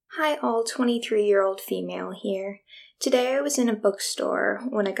Hi all, 23-year-old female here. Today I was in a bookstore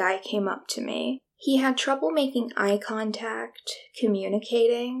when a guy came up to me. He had trouble making eye contact,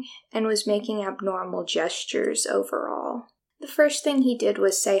 communicating, and was making abnormal gestures overall. The first thing he did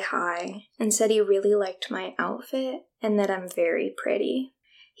was say hi, and said he really liked my outfit and that I'm very pretty.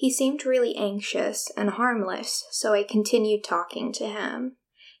 He seemed really anxious and harmless, so I continued talking to him.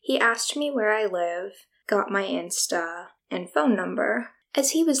 He asked me where I live, got my Insta, and phone number.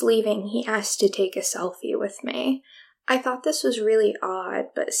 As he was leaving, he asked to take a selfie with me. I thought this was really odd,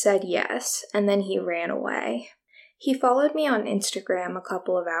 but said yes, and then he ran away. He followed me on Instagram a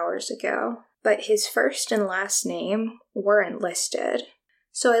couple of hours ago, but his first and last name weren't listed.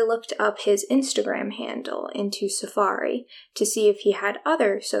 So I looked up his Instagram handle into Safari to see if he had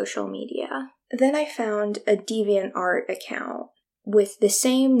other social media. Then I found a DeviantArt account with the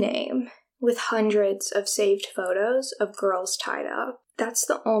same name, with hundreds of saved photos of girls tied up. That's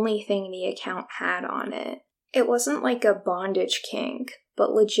the only thing the account had on it. It wasn't like a bondage kink,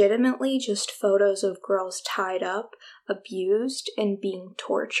 but legitimately just photos of girls tied up, abused, and being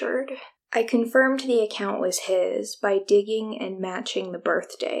tortured. I confirmed the account was his by digging and matching the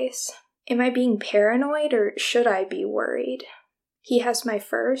birthdays. Am I being paranoid or should I be worried? He has my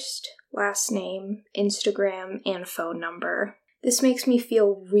first, last name, Instagram, and phone number. This makes me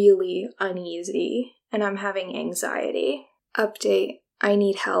feel really uneasy, and I'm having anxiety. Update. I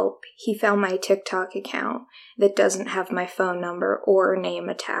need help. He found my TikTok account that doesn't have my phone number or name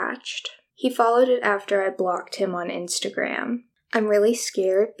attached. He followed it after I blocked him on Instagram. I'm really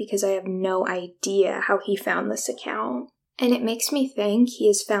scared because I have no idea how he found this account. And it makes me think he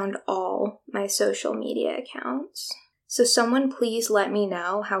has found all my social media accounts. So someone please let me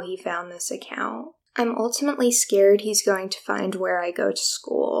know how he found this account. I'm ultimately scared he's going to find where I go to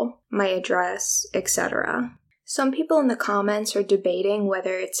school, my address, etc. Some people in the comments are debating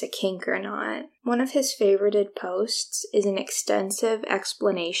whether it's a kink or not. One of his favorited posts is an extensive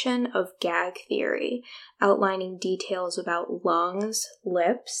explanation of gag theory, outlining details about lungs,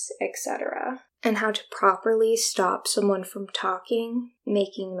 lips, etc., and how to properly stop someone from talking,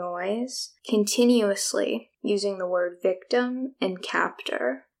 making noise, continuously using the word victim and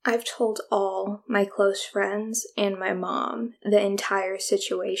captor. I've told all my close friends and my mom the entire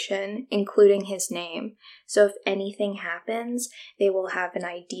situation, including his name, so if anything happens, they will have an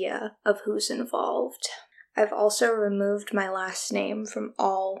idea of who's involved. I've also removed my last name from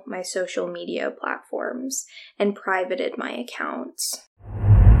all my social media platforms and privated my accounts.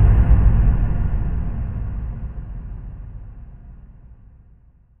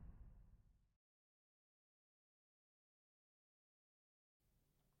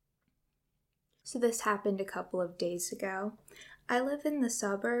 So this happened a couple of days ago. I live in the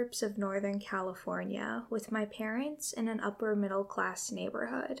suburbs of Northern California with my parents in an upper middle class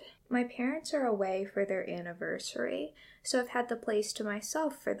neighborhood. My parents are away for their anniversary, so I've had the place to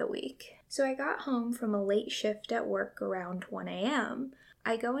myself for the week. So I got home from a late shift at work around 1 a.m.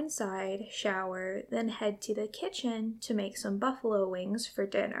 I go inside, shower, then head to the kitchen to make some buffalo wings for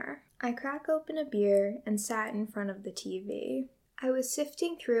dinner. I crack open a beer and sat in front of the TV. I was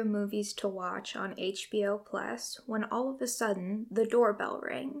sifting through movies to watch on HBO Plus when all of a sudden the doorbell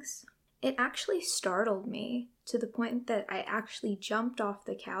rings. It actually startled me to the point that I actually jumped off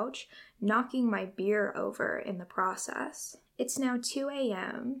the couch, knocking my beer over in the process. It's now 2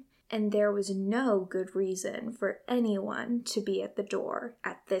 a.m. and there was no good reason for anyone to be at the door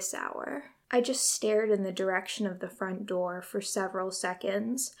at this hour. I just stared in the direction of the front door for several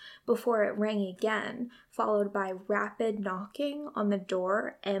seconds before it rang again, followed by rapid knocking on the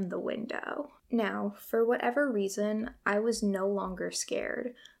door and the window. Now, for whatever reason, I was no longer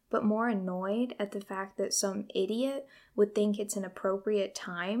scared, but more annoyed at the fact that some idiot would think it's an appropriate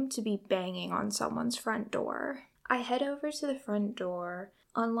time to be banging on someone's front door. I head over to the front door,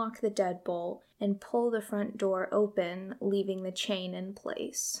 unlock the deadbolt, and pull the front door open, leaving the chain in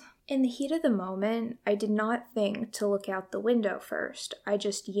place. In the heat of the moment, I did not think to look out the window first. I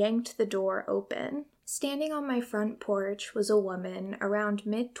just yanked the door open. Standing on my front porch was a woman around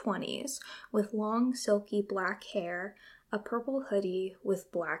mid-20s with long, silky black hair, a purple hoodie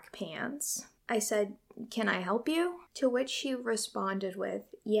with black pants. I said, "Can I help you?" To which she responded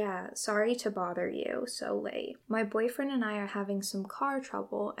with, "Yeah, sorry to bother you so late. My boyfriend and I are having some car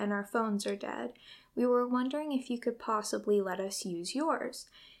trouble and our phones are dead. We were wondering if you could possibly let us use yours."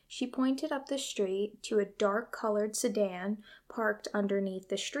 She pointed up the street to a dark-colored sedan parked underneath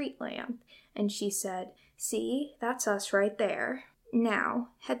the street lamp, and she said, "See, that's us right there." Now,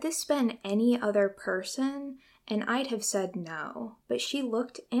 had this been any other person, and I'd have said no, but she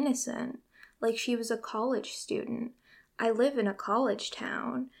looked innocent, like she was a college student. I live in a college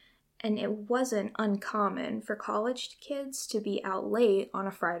town, and it wasn't uncommon for college kids to be out late on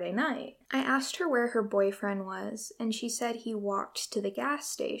a Friday night. I asked her where her boyfriend was, and she said he walked to the gas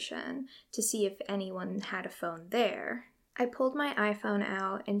station to see if anyone had a phone there. I pulled my iPhone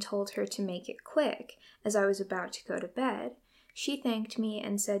out and told her to make it quick, as I was about to go to bed. She thanked me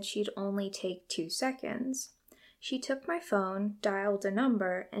and said she'd only take 2 seconds. She took my phone, dialed a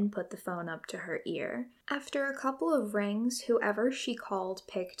number, and put the phone up to her ear. After a couple of rings, whoever she called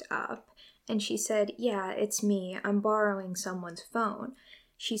picked up, and she said, "Yeah, it's me. I'm borrowing someone's phone."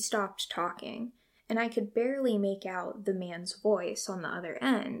 She stopped talking, and I could barely make out the man's voice on the other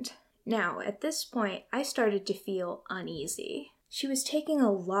end. Now, at this point, I started to feel uneasy. She was taking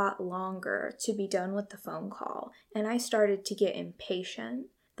a lot longer to be done with the phone call, and I started to get impatient.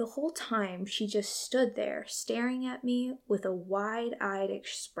 The whole time, she just stood there, staring at me with a wide-eyed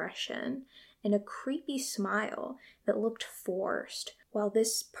expression and a creepy smile that looked forced, while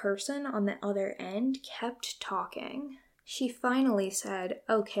this person on the other end kept talking. She finally said,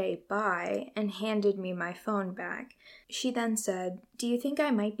 "Okay, bye," and handed me my phone back. She then said, "Do you think I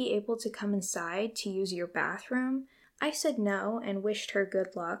might be able to come inside to use your bathroom?" I said no and wished her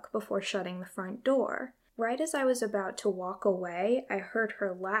good luck before shutting the front door. Right as I was about to walk away, I heard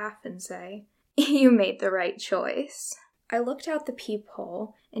her laugh and say, "You made the right choice." I looked out the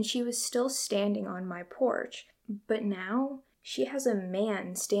peephole, and she was still standing on my porch, but now she has a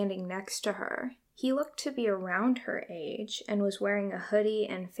man standing next to her. He looked to be around her age and was wearing a hoodie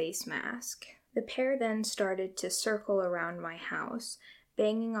and face mask. The pair then started to circle around my house,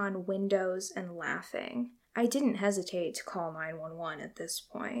 banging on windows and laughing. I didn't hesitate to call 911 at this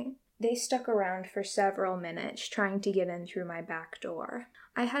point. They stuck around for several minutes trying to get in through my back door.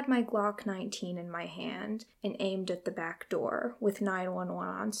 I had my Glock 19 in my hand and aimed at the back door with 911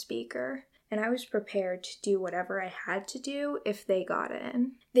 on speaker, and I was prepared to do whatever I had to do if they got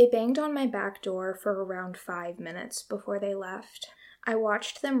in. They banged on my back door for around 5 minutes before they left. I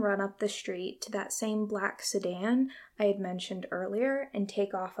watched them run up the street to that same black sedan I had mentioned earlier and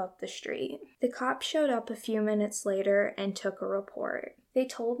take off up the street. The cops showed up a few minutes later and took a report. They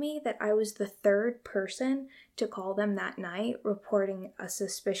told me that I was the 3rd person to call them that night reporting a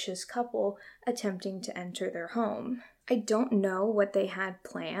suspicious couple attempting to enter their home. I don't know what they had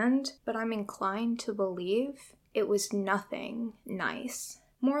planned, but I'm inclined to believe it was nothing nice.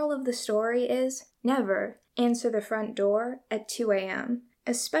 Moral of the story is, never answer the front door at 2 a.m.,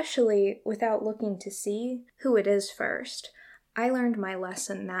 especially without looking to see who it is first. I learned my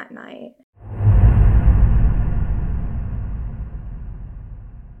lesson that night.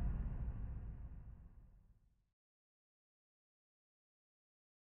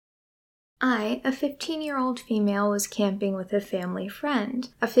 I, a 15-year-old female, was camping with a family friend,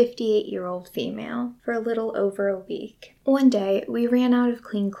 a 58-year-old female, for a little over a week. One day, we ran out of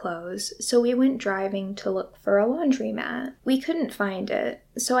clean clothes, so we went driving to look for a laundromat. We couldn't find it,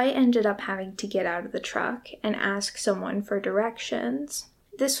 so I ended up having to get out of the truck and ask someone for directions.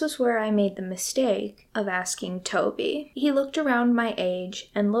 This was where I made the mistake of asking Toby. He looked around my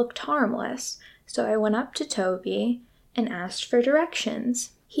age and looked harmless, so I went up to Toby and asked for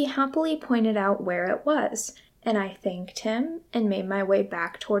directions. He happily pointed out where it was, and I thanked him and made my way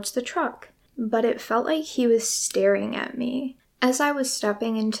back towards the truck. But it felt like he was staring at me. As I was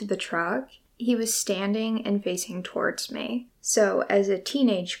stepping into the truck, he was standing and facing towards me. So, as a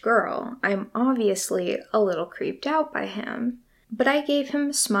teenage girl, I'm obviously a little creeped out by him. But I gave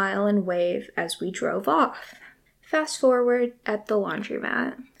him a smile and wave as we drove off. Fast forward at the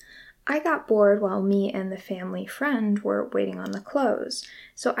laundromat. I got bored while me and the family friend were waiting on the clothes,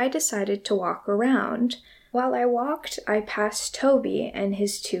 so I decided to walk around. While I walked, I passed Toby and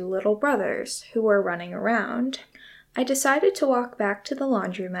his 2 little brothers, who were running around. I decided to walk back to the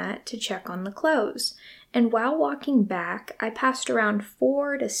laundromat to check on the clothes, and while walking back, I passed around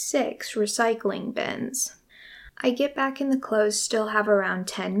 4 to 6 recycling bins. I get back and the clothes still have around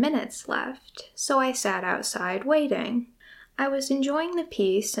 10 minutes left, so I sat outside waiting. I was enjoying the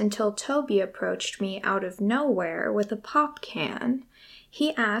peace until Toby approached me out of nowhere with a pop can.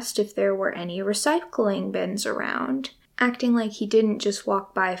 He asked if there were any recycling bins around, acting like he didn't just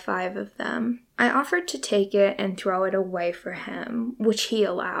walk by 5 of them. I offered to take it and throw it away for him, which he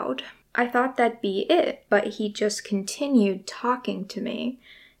allowed. I thought that'd be it, but he just continued talking to me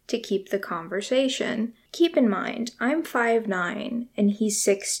to keep the conversation. Keep in mind, I'm 5'9" and he's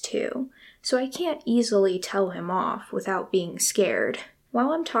 6'2", so I can't easily tell him off without being scared.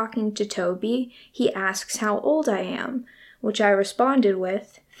 While I'm talking to Toby, he asks how old I am, which I responded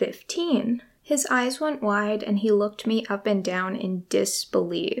with 15. His eyes went wide and he looked me up and down in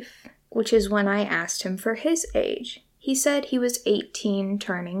disbelief, which is when I asked him for his age. He said he was 18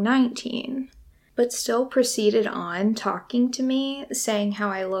 turning 19, but still proceeded on talking to me, saying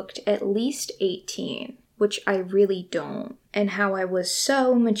how I looked at least 18, which I really don't, and how I was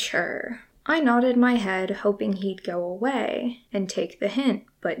so mature. I nodded my head, hoping he'd go away and take the hint,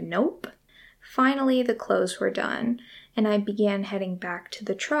 but nope. Finally, the clothes were done, and I began heading back to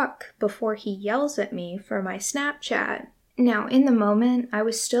the truck before he yells at me for my Snapchat. Now, in the moment, I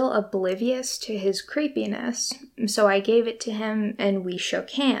was still oblivious to his creepiness, so I gave it to him and we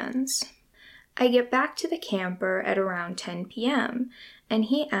shook hands. I get back to the camper at around 10 p.m., and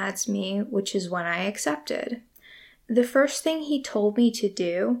he adds me, which is when I accepted. The first thing he told me to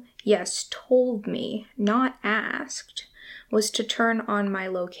do, yes, told me, not asked, was to turn on my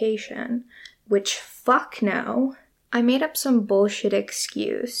location, which fuck no. I made up some bullshit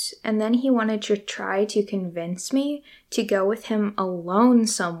excuse, and then he wanted to try to convince me to go with him alone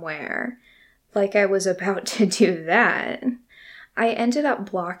somewhere. Like I was about to do that. I ended up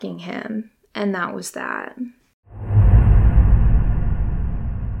blocking him, and that was that.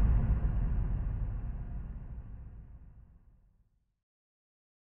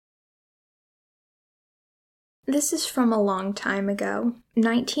 This is from a long time ago.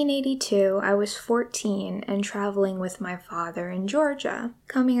 1982, I was 14 and traveling with my father in Georgia,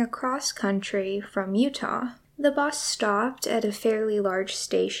 coming across country from Utah. The bus stopped at a fairly large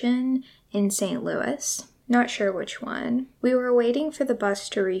station in St. Louis. Not sure which one. We were waiting for the bus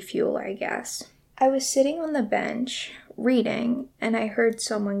to refuel, I guess. I was sitting on the bench, reading, and I heard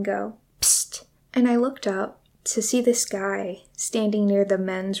someone go, "Psst," and I looked up to see this guy standing near the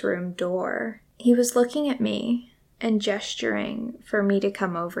men's room door. He was looking at me and gesturing for me to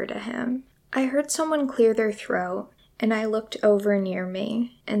come over to him. I heard someone clear their throat, and I looked over near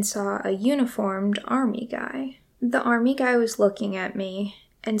me and saw a uniformed army guy. The army guy was looking at me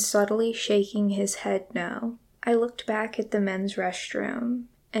and subtly shaking his head no. I looked back at the men's restroom,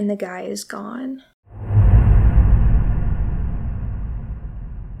 and the guy is gone.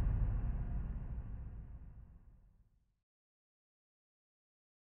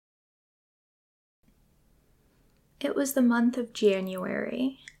 It was the month of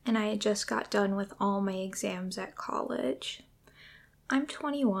January, and I had just got done with all my exams at college. I'm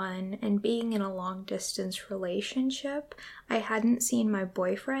 21, and being in a long-distance relationship, I hadn't seen my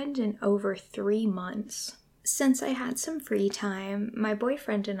boyfriend in over 3 months. Since I had some free time, my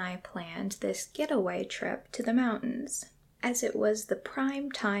boyfriend and I planned this getaway trip to the mountains, as it was the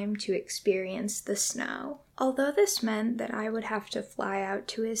prime time to experience the snow. Although this meant that I would have to fly out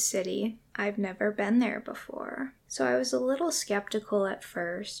to his city, I've never been there before. So I was a little skeptical at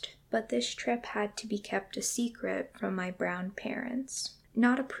first, but this trip had to be kept a secret from my brown parents,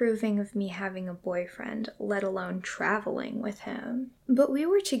 not approving of me having a boyfriend, let alone traveling with him. But we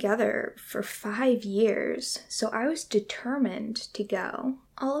were together for 5 years, so I was determined to go.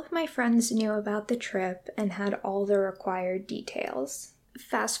 All of my friends knew about the trip and had all the required details.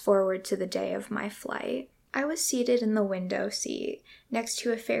 Fast forward to the day of my flight. I was seated in the window seat, next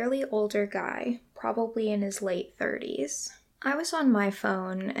to a fairly older guy, probably in his late 30s. I was on my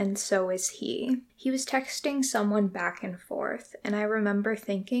phone, and so was he. He was texting someone back and forth, and I remember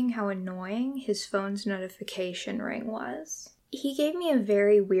thinking how annoying his phone's notification ring was. He gave me a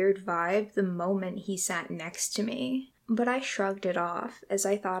very weird vibe the moment he sat next to me, but I shrugged it off, as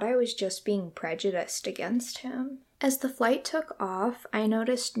I thought I was just being prejudiced against him. As the flight took off, I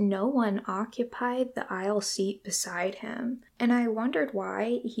noticed no one occupied the aisle seat beside him, and I wondered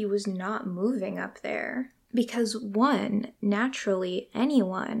why he was not moving up there. Because 1, naturally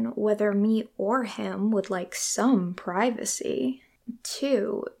anyone, whether me or him, would like some privacy.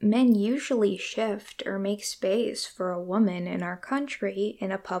 2, men usually shift or make space for a woman in our country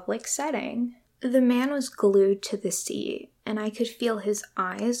in a public setting. The man was glued to the seat, and I could feel his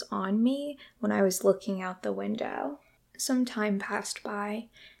eyes on me when I was looking out the window. Some time passed by,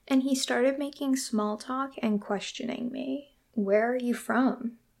 and he started making small talk and questioning me. Where are you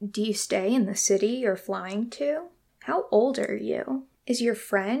from? Do you stay in the city you're flying to? How old are you? Is your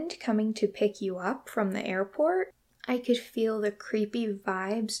friend coming to pick you up from the airport? I could feel the creepy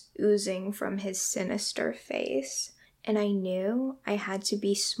vibes oozing from his sinister face, and I knew I had to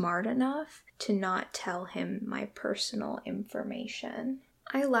be smart enough to not tell him my personal information.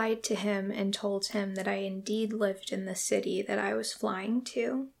 I lied to him and told him that I indeed lived in the city that I was flying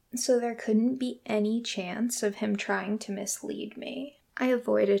to, so there couldn't be any chance of him trying to mislead me. I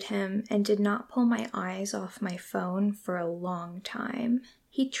avoided him and did not pull my eyes off my phone for a long time.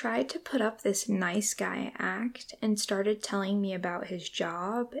 He tried to put up this nice guy act and started telling me about his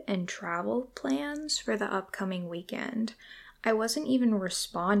job and travel plans for the upcoming weekend. I wasn't even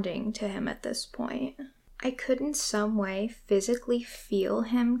responding to him at this point. I could in some way physically feel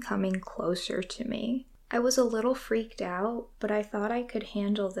him coming closer to me. I was a little freaked out, but I thought I could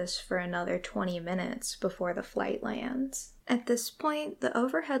handle this for another 20 minutes before the flight lands. At this point, the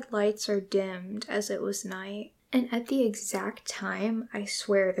overhead lights are dimmed as it was night, and at the exact time, I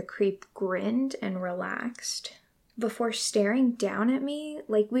swear the creep grinned and relaxed, before staring down at me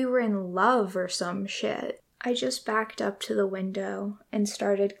like we were in love or some shit. I just backed up to the window and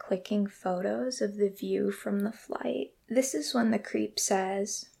started clicking photos of the view from the flight. This is when the creep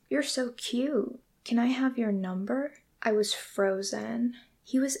says, "You're so cute. Can I have your number?" I was frozen.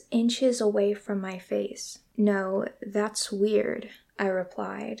 He was inches away from my face. "No, that's weird," I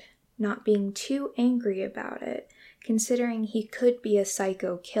replied, not being too angry about it, considering he could be a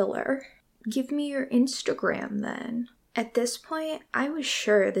psycho killer. "Give me your Instagram then." At this point, I was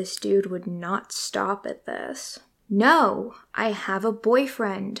sure this dude would not stop at this. "No, I have a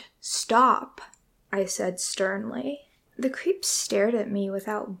boyfriend. Stop," I said sternly. The creep stared at me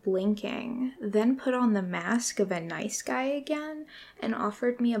without blinking, then put on the mask of a nice guy again and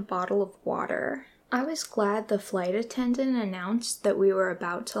offered me a bottle of water. I was glad the flight attendant announced that we were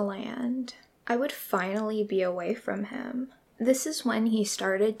about to land. I would finally be away from him. This is when he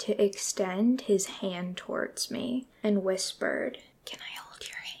started to extend his hand towards me and whispered, "Can I hold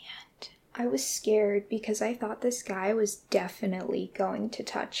your hand?" I was scared because I thought this guy was definitely going to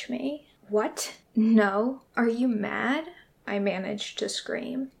touch me. "What? No. Are you mad?" I managed to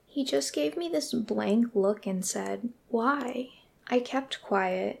scream. He just gave me this blank look and said, "Why?" I kept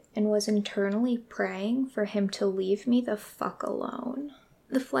quiet and was internally praying for him to leave me the fuck alone.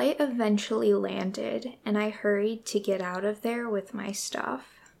 The flight eventually landed, and I hurried to get out of there with my stuff.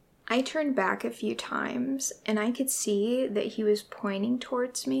 I turned back a few times, and I could see that he was pointing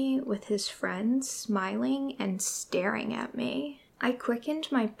towards me with his friends, smiling and staring at me. I quickened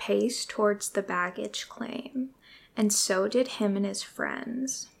my pace towards the baggage claim, and so did him and his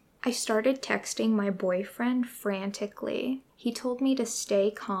friends. I started texting my boyfriend frantically. He told me to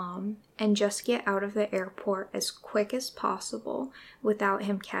stay calm and just get out of the airport as quick as possible without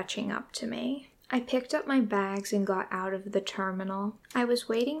him catching up to me. I picked up my bags and got out of the terminal. I was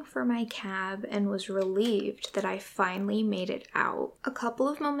waiting for my cab and was relieved that I finally made it out. A couple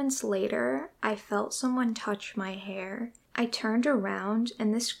of moments later, I felt someone touch my hair. I turned around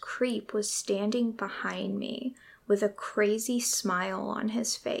and this creep was standing behind me with a crazy smile on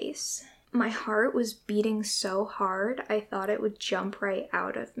his face. My heart was beating so hard I thought it would jump right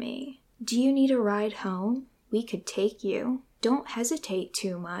out of me. "Do you need a ride home? We could take you. Don't hesitate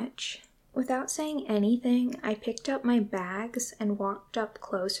too much." Without saying anything, I picked up my bags and walked up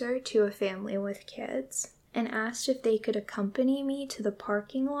closer to a family with kids and asked if they could accompany me to the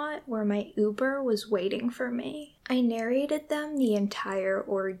parking lot where my Uber was waiting for me. I narrated them the entire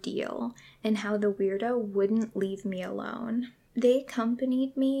ordeal and how the weirdo wouldn't leave me alone. They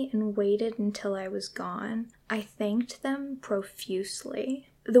accompanied me and waited until I was gone. I thanked them profusely.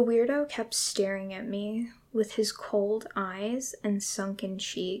 The weirdo kept staring at me with his cold eyes and sunken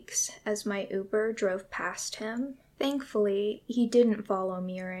cheeks as my Uber drove past him. Thankfully, he didn't follow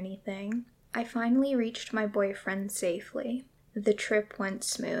me or anything. I finally reached my boyfriend safely. The trip went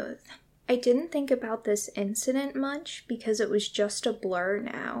smooth. I didn't think about this incident much because it was just a blur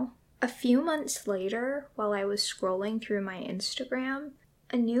now. A few months later, while I was scrolling through my Instagram,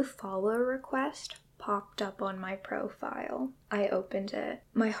 a new follow request popped up on my profile. I opened it.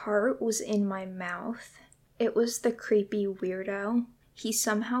 My heart was in my mouth. It was the creepy weirdo. He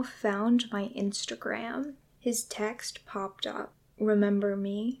somehow found my Instagram. His text popped up. "Remember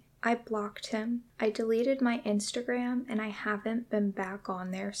me?" I blocked him. I deleted my Instagram and I haven't been back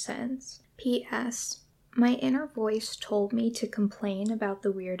on there since. P.S. My inner voice told me to complain about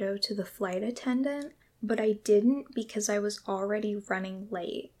the weirdo to the flight attendant, but I didn't because I was already running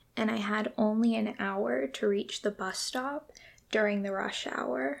late and I had only an hour to reach the bus stop during the rush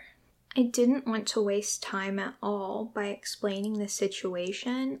hour. I didn't want to waste time at all by explaining the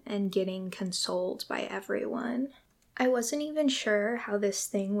situation and getting consoled by everyone. I wasn't even sure how this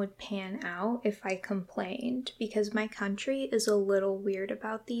thing would pan out if I complained, because my country is a little weird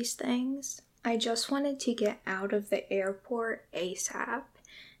about these things. I just wanted to get out of the airport ASAP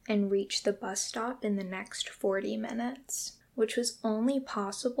and reach the bus stop in the next 40 minutes, which was only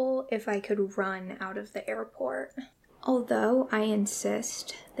possible if I could run out of the airport. Although I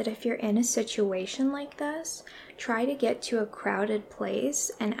insist that if you're in a situation like this, try to get to a crowded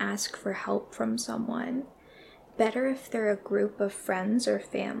place and ask for help from someone. Better if they're a group of friends or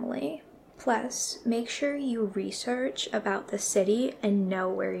family. Plus, make sure you research about the city and know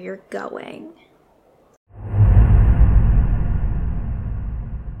where you're going.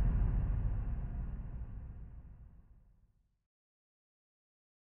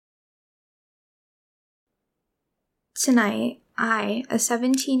 Tonight, I, a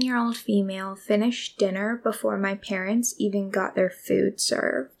 17-year-old female, finished dinner before my parents even got their food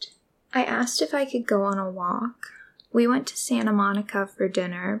served. I asked if I could go on a walk. We went to Santa Monica for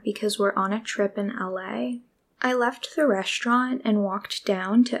dinner because we're on a trip in LA. I left the restaurant and walked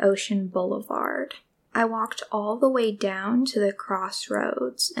down to Ocean Boulevard. I walked all the way down to the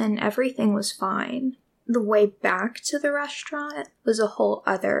crossroads and everything was fine. The way back to the restaurant was a whole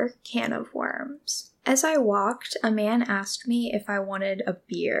other can of worms. As I walked, a man asked me if I wanted a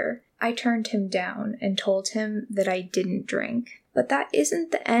beer. I turned him down and told him that I didn't drink. But that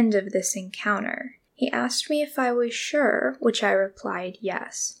isn't the end of this encounter. He asked me if I was sure, which I replied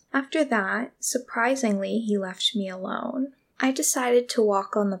yes. After that, surprisingly, he left me alone. I decided to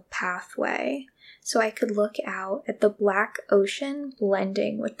walk on the pathway so I could look out at the black ocean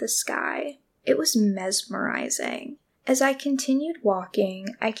blending with the sky. It was mesmerizing. As I continued walking,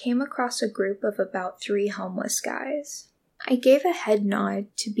 I came across a group of about 3 homeless guys. I gave a head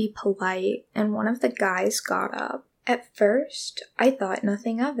nod to be polite, and one of the guys got up. At first, I thought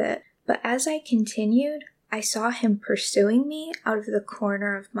nothing of it, but as I continued, I saw him pursuing me out of the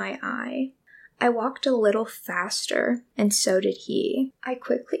corner of my eye. I walked a little faster, and so did he. I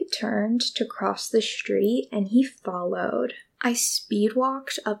quickly turned to cross the street, and he followed. I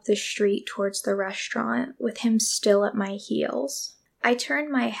speed-walked up the street towards the restaurant, with him still at my heels. I turned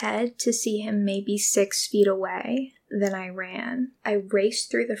my head to see him maybe 6 feet away. Then I ran. I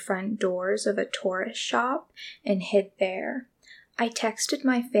raced through the front doors of a tourist shop and hid there. I texted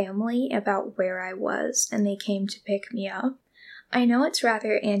my family about where I was, and they came to pick me up. I know it's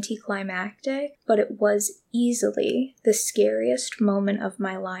rather anticlimactic, but it was easily the scariest moment of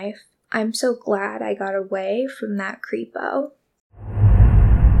my life. I'm so glad I got away from that creepo.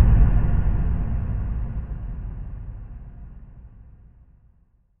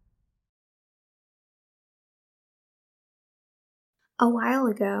 A while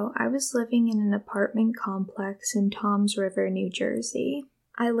ago, I was living in an apartment complex in Toms River, New Jersey.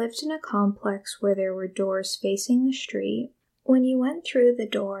 I lived in a complex where there were doors facing the street. When you went through the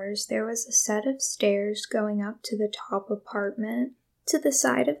doors, there was a set of stairs going up to the top apartment. To the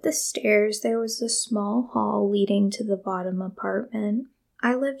side of the stairs, there was a small hall leading to the bottom apartment.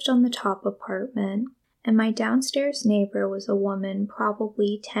 I lived on the top apartment, and my downstairs neighbor was a woman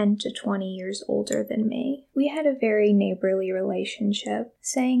probably 10 to 20 years older than me. We had a very neighborly relationship,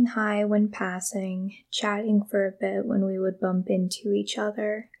 saying hi when passing, chatting for a bit when we would bump into each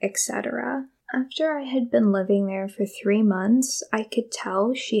other, etc. After I had been living there for 3 months, I could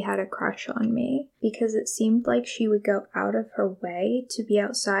tell she had a crush on me because it seemed like she would go out of her way to be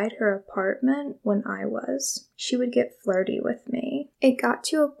outside her apartment when I was. She would get flirty with me. It got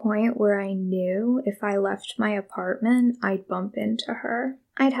to a point where I knew if I left my apartment, I'd bump into her.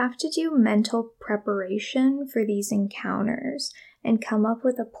 I'd have to do mental preparation for these encounters and come up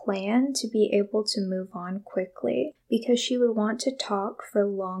with a plan to be able to move on quickly because she would want to talk for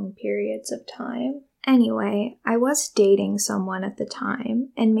long periods of time. Anyway, I was dating someone at the time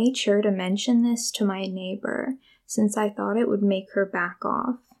and made sure to mention this to my neighbor since I thought it would make her back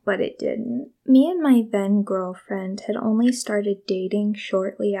off, but it didn't. Me and my then girlfriend had only started dating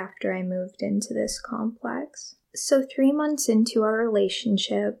shortly after I moved into this complex. So 3 months into our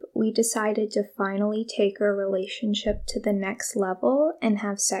relationship, we decided to finally take our relationship to the next level and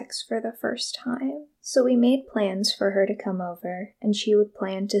have sex for the first time. So we made plans for her to come over, and she would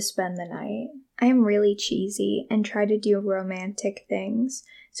plan to spend the night. I am really cheesy and try to do romantic things,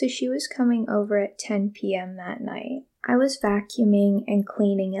 so she was coming over at 10 p.m. that night. I was vacuuming and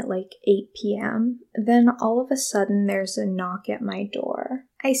cleaning at like 8 p.m. Then all of a sudden there's a knock at my door.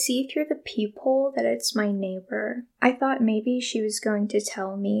 I see through the peephole that it's my neighbor. I thought maybe she was going to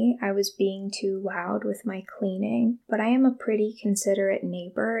tell me I was being too loud with my cleaning, but I am a pretty considerate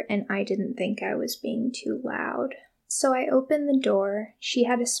neighbor and I didn't think I was being too loud. So I opened the door, she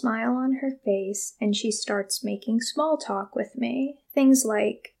had a smile on her face, and she starts making small talk with me. Things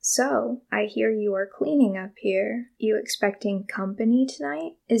like, "So, I hear you are cleaning up here. You expecting company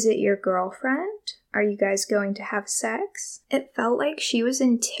tonight? Is it your girlfriend? Are you guys going to have sex?" It felt like she was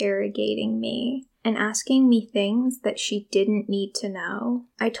interrogating me and asking me things that she didn't need to know.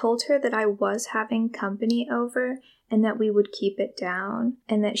 I told her that I was having company over and that we would keep it down,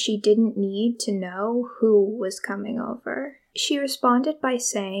 and that she didn't need to know who was coming over. She responded by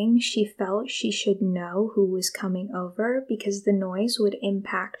saying she felt she should know who was coming over because the noise would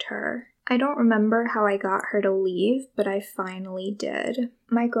impact her. I don't remember how I got her to leave, but I finally did.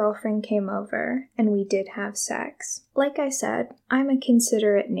 My girlfriend came over, and we did have sex. Like I said, I'm a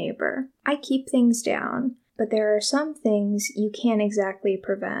considerate neighbor. I keep things down, but there are some things you can't exactly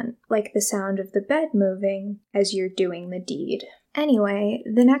prevent, like the sound of the bed moving as you're doing the deed. Anyway,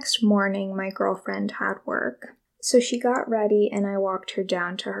 the next morning my girlfriend had work, so she got ready and I walked her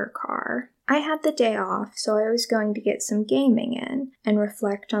down to her car. I had the day off, so I was going to get some gaming in and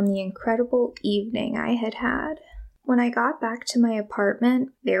reflect on the incredible evening I had had. When I got back to my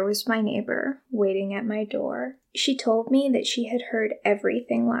apartment, there was my neighbor, waiting at my door. She told me that she had heard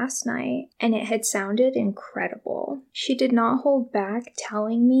everything last night, and it had sounded incredible. She did not hold back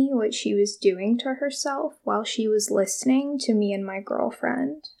telling me what she was doing to herself while she was listening to me and my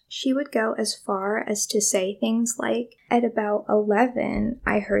girlfriend. She would go as far as to say things like, "At about 11,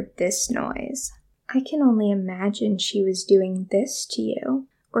 I heard this noise. I can only imagine she was doing this to you,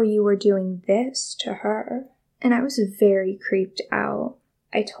 or you were doing this to her." And I was very creeped out.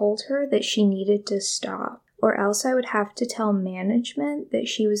 I told her that she needed to stop, or else I would have to tell management that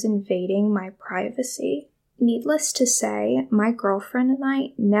she was invading my privacy. Needless to say, my girlfriend and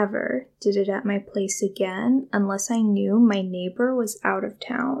I never did it at my place again unless I knew my neighbor was out of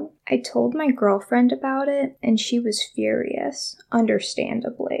town. I told my girlfriend about it, and she was furious,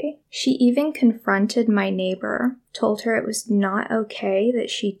 understandably. She even confronted my neighbor, told her it was not okay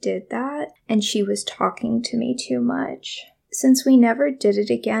that she did that, and she was talking to me too much. Since we never did it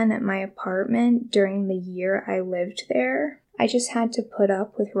again at my apartment during the year I lived there, I just had to put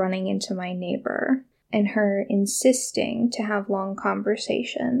up with running into my neighbor and her insisting to have long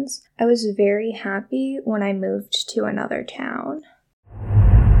conversations. I was very happy when I moved to another town.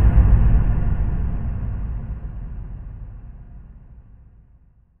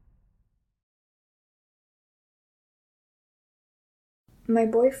 My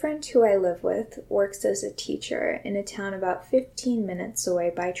boyfriend, who I live with, works as a teacher in a town about 15 minutes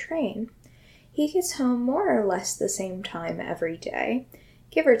away by train. He gets home more or less the same time every day,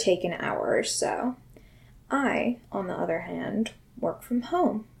 give or take an hour or so. I, on the other hand, work from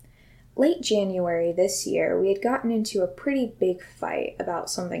home. Late January this year, we had gotten into a pretty big fight about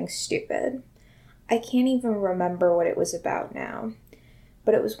something stupid. I can't even remember what it was about now,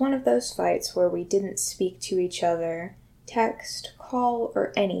 but it was one of those fights where we didn't speak to each other, text, call,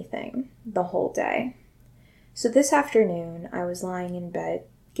 or anything the whole day. So this afternoon, I was lying in bed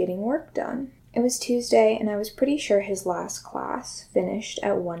getting work done. It was Tuesday, and I was pretty sure his last class finished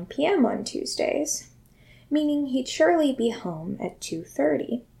at 1 p.m. on Tuesdays, meaning he'd surely be home at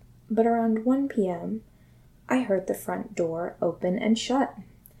 2:30. But around 1 p.m., I heard the front door open and shut.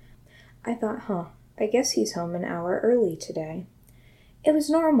 I thought, I guess he's home an hour early today. It was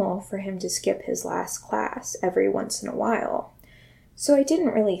normal for him to skip his last class every once in a while, so I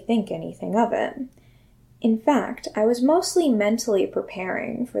didn't really think anything of it. In fact, I was mostly mentally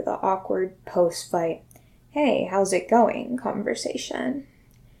preparing for the awkward post-fight, "Hey, how's it going?" conversation.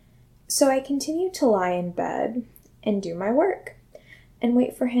 So I continued to lie in bed and do my work, and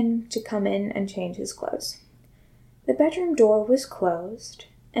wait for him to come in and change his clothes. The bedroom door was closed,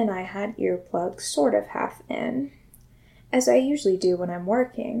 and I had earplugs sort of half in, as I usually do when I'm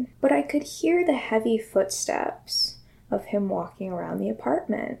working, but I could hear the heavy footsteps of him walking around the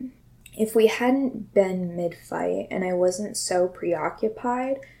apartment. If we hadn't been mid-fight and I wasn't so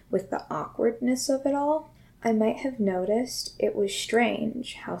preoccupied with the awkwardness of it all, I might have noticed it was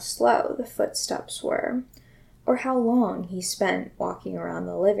strange how slow the footsteps were, or how long he spent walking around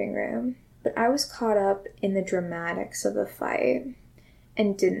the living room. But I was caught up in the dramatics of the fight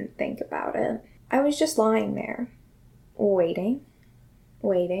and didn't think about it. I was just lying there, waiting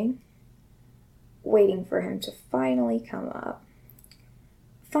for him to finally come up.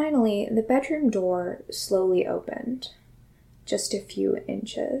 Finally, the bedroom door slowly opened, just a few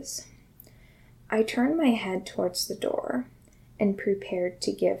inches. I turned my head towards the door and prepared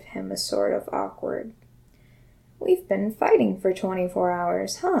to give him a sort of awkward, "We've been fighting for 24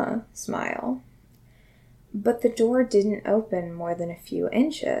 hours, huh?" smile. But the door didn't open more than a few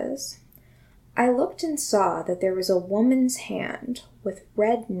inches. I looked and saw that there was a woman's hand with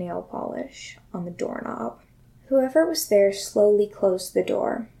red nail polish on the doorknob. Whoever was there slowly closed the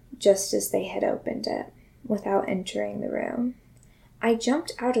door, just as they had opened it, without entering the room. I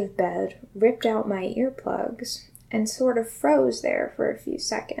jumped out of bed, ripped out my earplugs, and sort of froze there for a few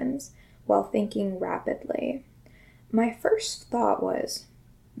seconds while thinking rapidly. My first thought was,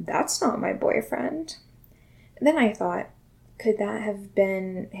 "That's not my boyfriend." Then I thought, could that have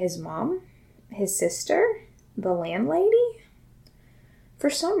been his mom? His sister? The landlady? For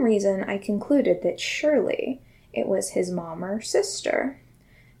some reason, I concluded that surely it was his mom or sister.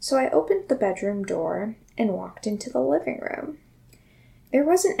 So I opened the bedroom door and walked into the living room. There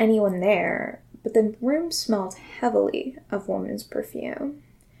wasn't anyone there, but the room smelled heavily of woman's perfume.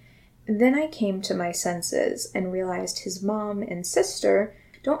 Then I came to my senses and realized his mom and sister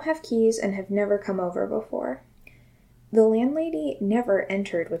don't have keys and have never come over before. The landlady never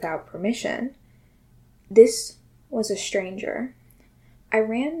entered without permission. This was a stranger. I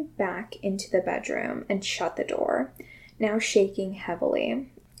ran back into the bedroom and shut the door, now shaking heavily.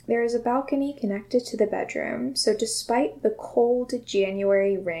 There is a balcony connected to the bedroom, so despite the cold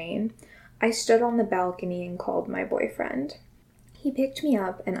January rain, I stood on the balcony and called my boyfriend. He picked me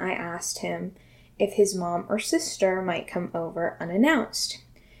up and I asked him if his mom or sister might come over unannounced.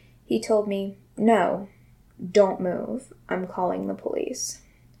 He told me, "No, don't move. I'm calling the police."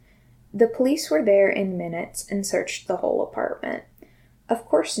 The police were there in minutes and searched the whole apartment. Of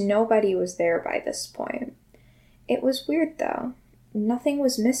course, nobody was there by this point. It was weird, though. Nothing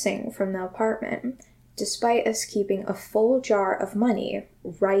was missing from the apartment, despite us keeping a full jar of money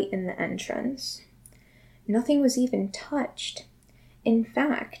right in the entrance. Nothing was even touched. In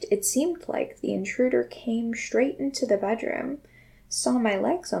fact, it seemed like the intruder came straight into the bedroom, saw my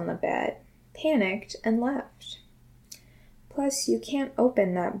legs on the bed, panicked, and left. Plus, you can't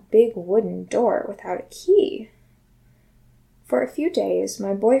open that big wooden door without a key. For a few days,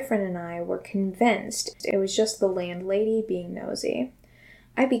 my boyfriend and I were convinced it was just the landlady being nosy.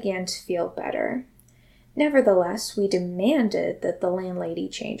 I began to feel better. Nevertheless, we demanded that the landlady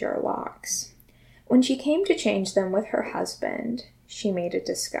change our locks. When she came to change them with her husband, she made a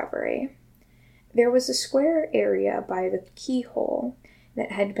discovery. There was a square area by the keyhole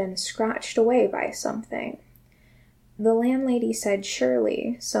that had been scratched away by something. The landlady said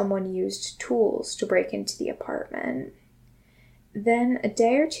surely someone used tools to break into the apartment. Then, a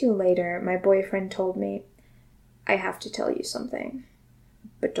day or two later, my boyfriend told me, "I have to tell you something,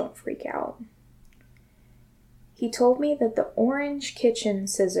 but don't freak out." He told me that the orange kitchen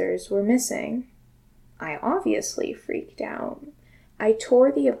scissors were missing. I obviously freaked out. I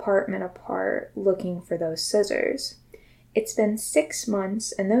tore the apartment apart looking for those scissors. It's been 6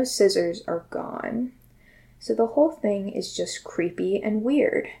 months and those scissors are gone. So the whole thing is just creepy and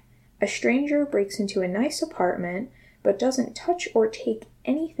weird. A stranger breaks into a nice apartment but doesn't touch or take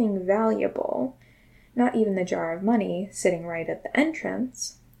anything valuable, not even the jar of money sitting right at the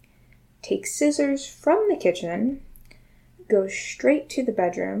entrance, takes scissors from the kitchen, goes straight to the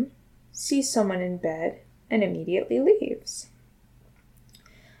bedroom, sees someone in bed, and immediately leaves.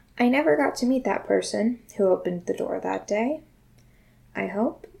 I never got to meet that person who opened the door that day. I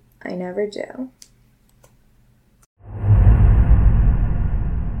hope I never do.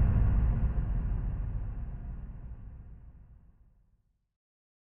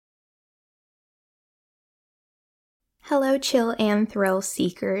 Hello, chill and thrill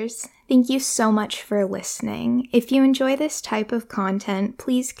seekers. Thank you so much for listening. If you enjoy this type of content,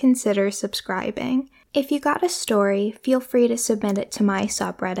 please consider subscribing. If you got a story, feel free to submit it to my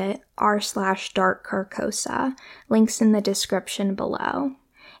subreddit, r/darkcarcosa. Links in the description below.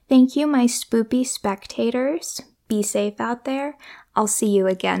 Thank you, my spoopy spectators. Be safe out there. I'll see you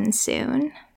again soon.